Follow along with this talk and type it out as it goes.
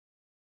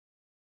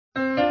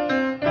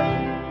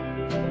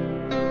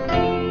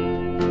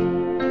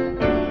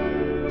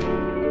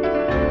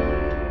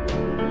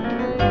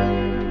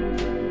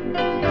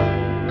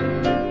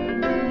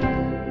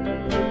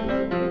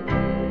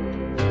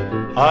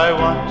I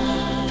once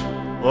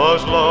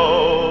was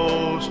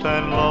lost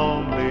and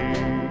lonely.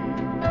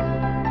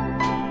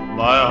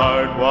 My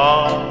heart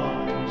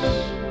was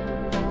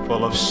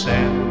full of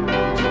sin,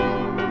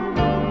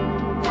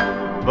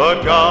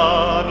 but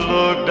God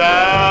looked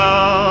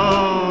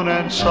down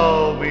and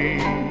saw me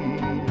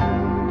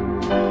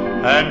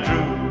and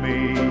drew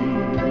me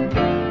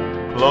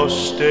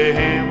close to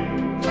Him.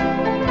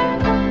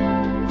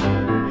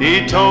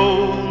 He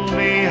told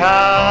me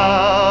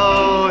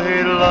how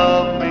He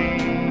loved me,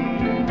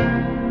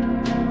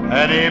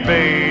 and He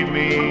bade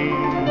me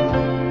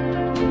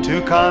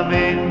to come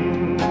in.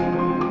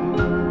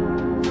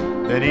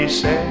 Then He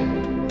said,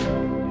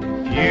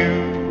 if you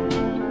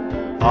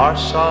are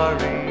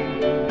sorry,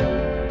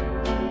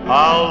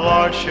 I'll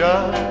wash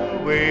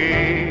away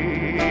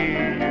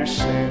your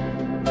sin.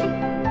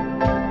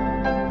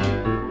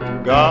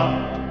 God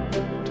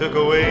took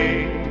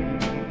away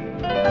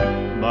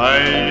my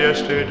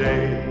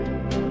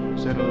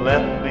yesterdays and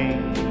left me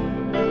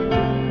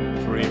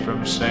free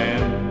from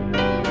sin.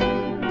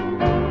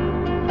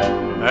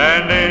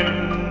 And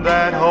in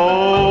that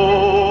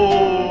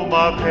home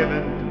of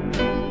heaven,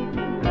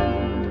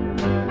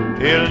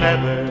 He'll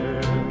never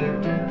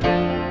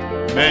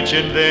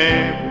mention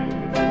them.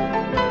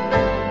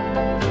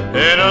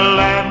 In a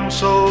land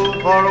so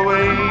far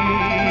away,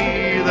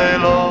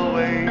 they'll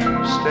always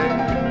stay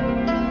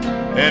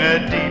in a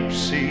deep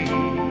sea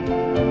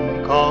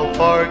called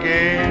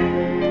forget.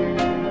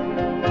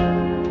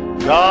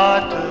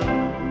 God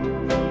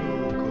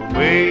took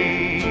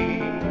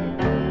away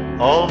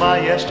all my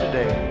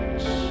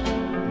yesterdays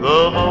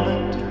the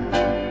moment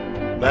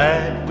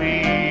that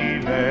we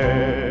met.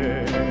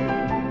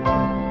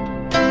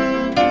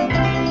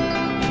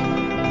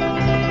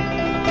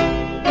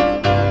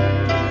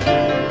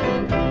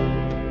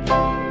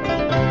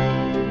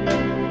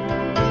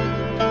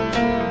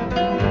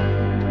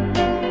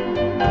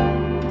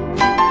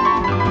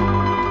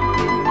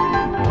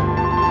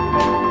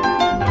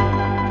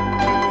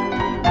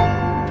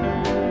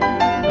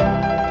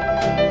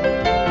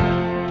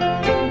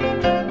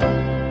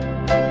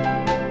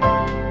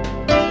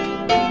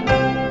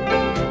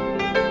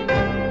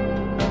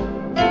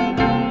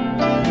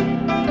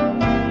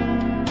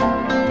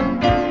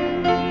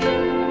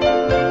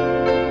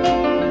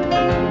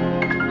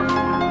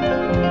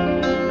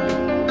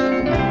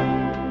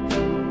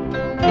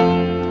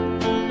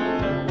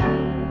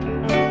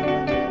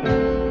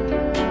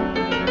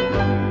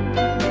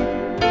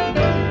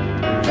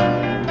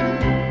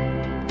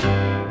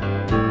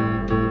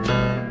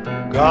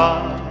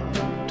 God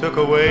took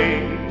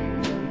away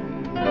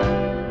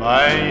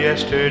my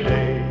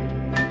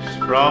yesterdays,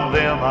 from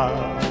them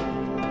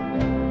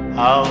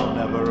I'll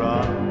never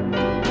run.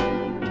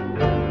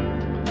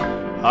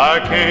 I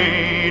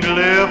can't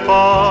live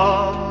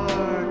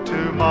for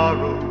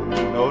tomorrow,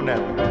 no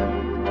never,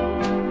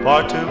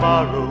 for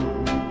tomorrow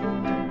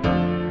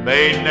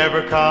may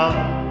never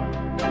come.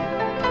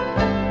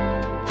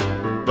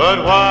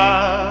 But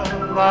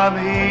while I'm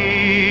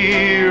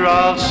here,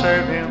 I'll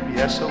serve Him,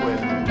 yes I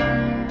will.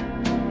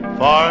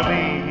 For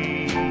me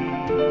He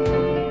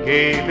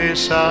gave His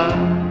Son,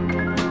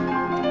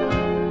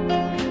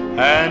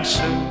 and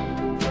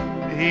soon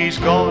He's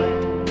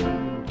going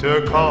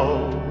to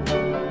call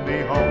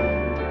me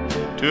home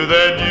to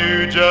the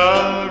New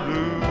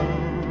Jerusalem.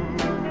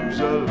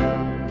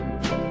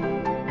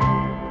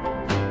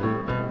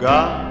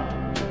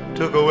 God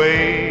took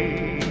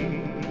away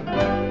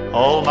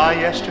all my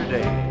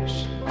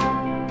yesterdays,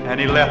 and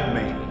He left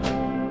me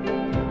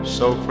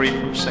so free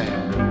from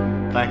sin.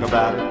 Think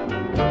about it.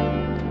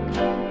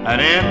 And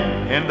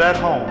in that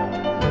home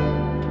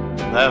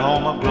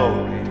of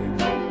glory,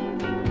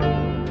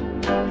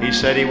 He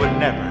said He would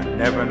never,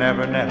 never,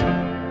 never, never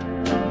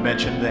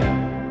mention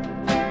them.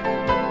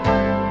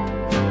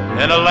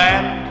 In a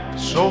land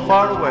so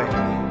far away,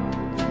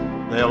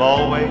 they'll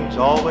always,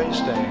 always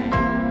stay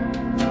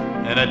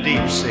in a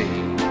deep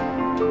sea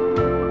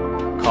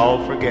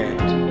called forget.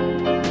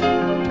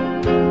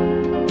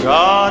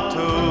 God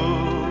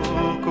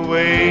took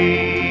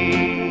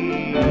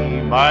away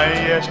my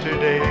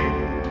yesterdays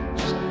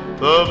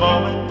the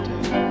moment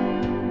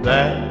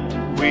that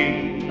we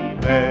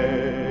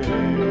met.